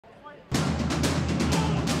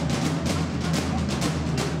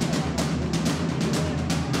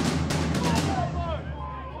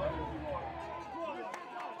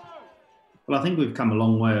Well, I think we've come a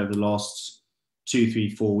long way over the last 2, 3,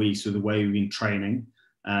 4 weeks with the way we've been training,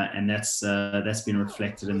 and that's been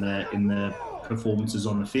reflected in the performances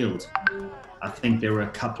on the field. I think there were a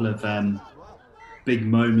couple of big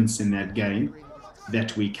moments in that game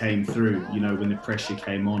that we came through. You know, when the pressure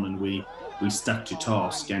came on and we stuck to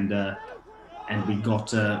task, and we got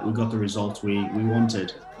the results we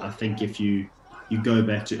wanted. I think if you go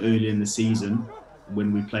back to early in the season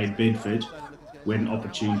when we played Bedford, we had an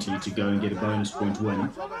opportunity to go and get a bonus point win,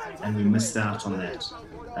 and we missed out on that.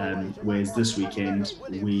 Whereas this weekend,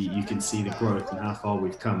 you can see the growth and how far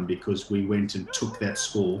we've come, because we went and took that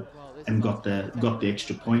score and got the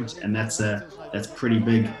extra point, and that's pretty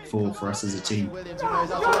big for us as a team.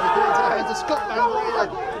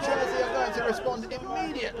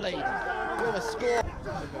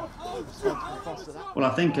 Well,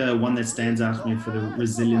 I think one that stands out to me for the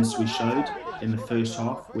resilience we showed in the first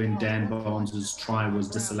half when Dan Barnes's try was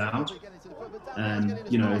disallowed.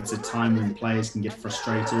 You know, it's a time when players can get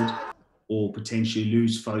frustrated or potentially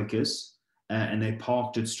lose focus, and they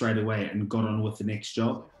parked it straight away and got on with the next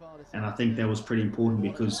job. And I think that was pretty important,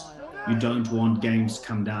 because you don't want games to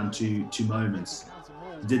come down to moments.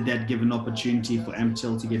 Did that give an opportunity for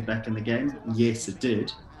Ampthill to get back in the game? Yes, it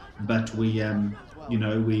did. But we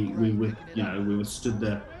withstood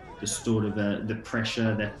the sort of the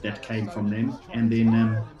pressure that came from them, and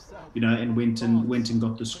then and went and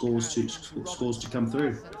got the scores to come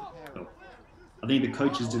through. So I think the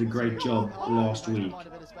coaches did a great job last week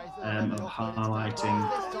of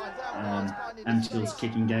highlighting Amphill's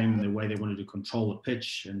kicking game and the way they wanted to control the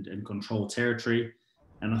pitch and control territory.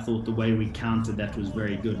 And I thought the way we countered that was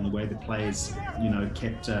very good, and the way the players,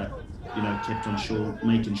 kept on shore,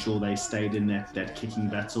 making sure they stayed in that kicking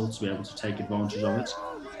battle to be able to take advantage of it.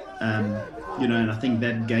 And I think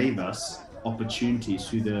that gave us opportunities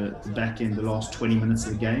through the back end, the last 20 minutes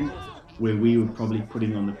of the game, where we were probably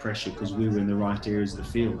putting on the pressure because we were in the right areas of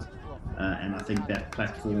the field. And I think that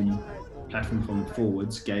platform from the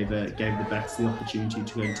forwards gave the backs the opportunity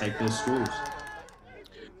to go and take those scores.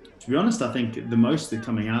 To be honest, I think the most that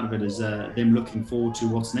coming out of it is them looking forward to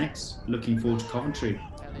what's next, looking forward to Coventry.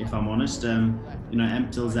 If I'm honest,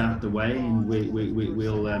 Ampthill's out the way, and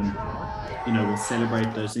we'll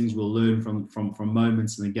celebrate those things. We'll learn from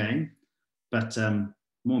moments in the game, but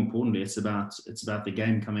more importantly, it's about the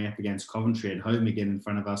game coming up against Coventry at home again in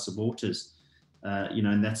front of our supporters.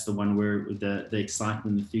 And that's the one where the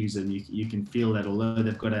excitement, the enthusiasm, you can feel that although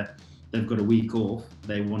they've got a week off,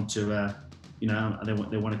 they want to.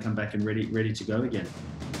 They want to come back and ready to go again.